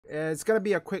It's gonna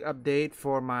be a quick update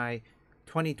for my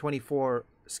 2024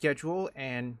 schedule,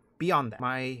 and beyond that,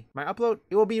 my upload,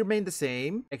 it will be remain the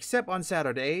same, except on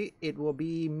Saturday. It will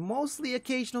be mostly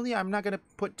occasionally. I'm not gonna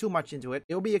put too much into it.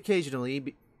 It will be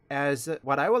occasionally as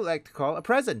what I would like to call a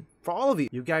present for all of you.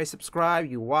 You guys subscribe,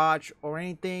 you watch, or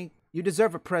anything, you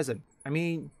deserve a present. I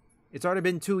mean, it's already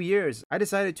been 2 years. I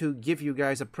decided to give you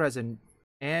guys a present.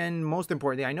 And most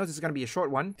importantly, I know this is going to be a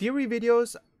short one. Theory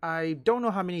videos, I don't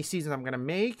know how many seasons I'm going to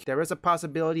make. There is a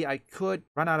possibility I could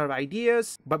run out of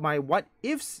ideas. But my what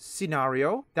ifs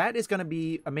scenario, that is going to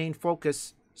be a main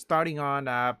focus starting on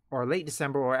or late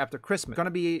December or after Christmas. It's going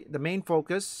to be the main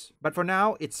focus. But for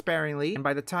now, it's sparingly. And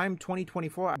by the time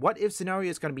 2024, what if scenario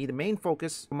is going to be the main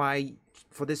focus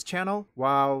for this channel,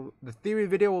 while the theory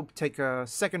video will take a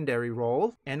secondary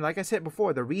role. And like I said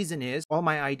before, the reason is all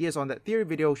my ideas on that theory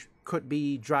video could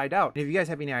be dried out. And if you guys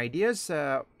have any ideas,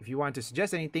 if you want to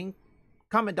suggest anything,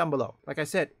 comment down below. Like I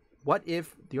said, what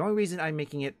if the only reason I'm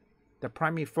making it the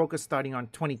primary focus starting on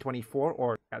 2024,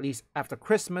 or at least after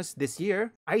Christmas this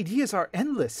year, ideas are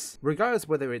endless, regardless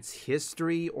whether it's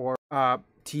history or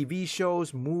TV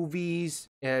shows, movies,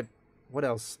 what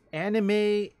else,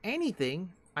 anime, anything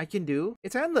I can do.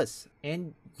 It's endless,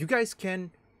 and you guys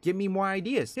can give me more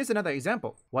ideas. Here's another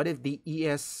example. What if the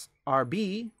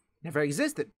ESRB never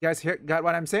existed? You guys got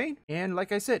what I'm saying? And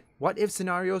like I said, what if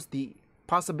scenarios, the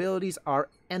possibilities are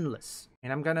endless,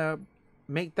 and I'm gonna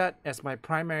make that as my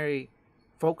primary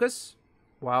focus,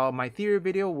 while my theory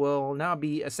video will now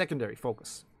be a secondary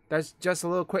focus. That's just a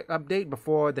little quick update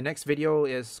before the next video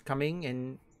is coming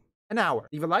in an hour.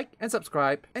 Leave a like and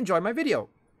subscribe. Enjoy my video.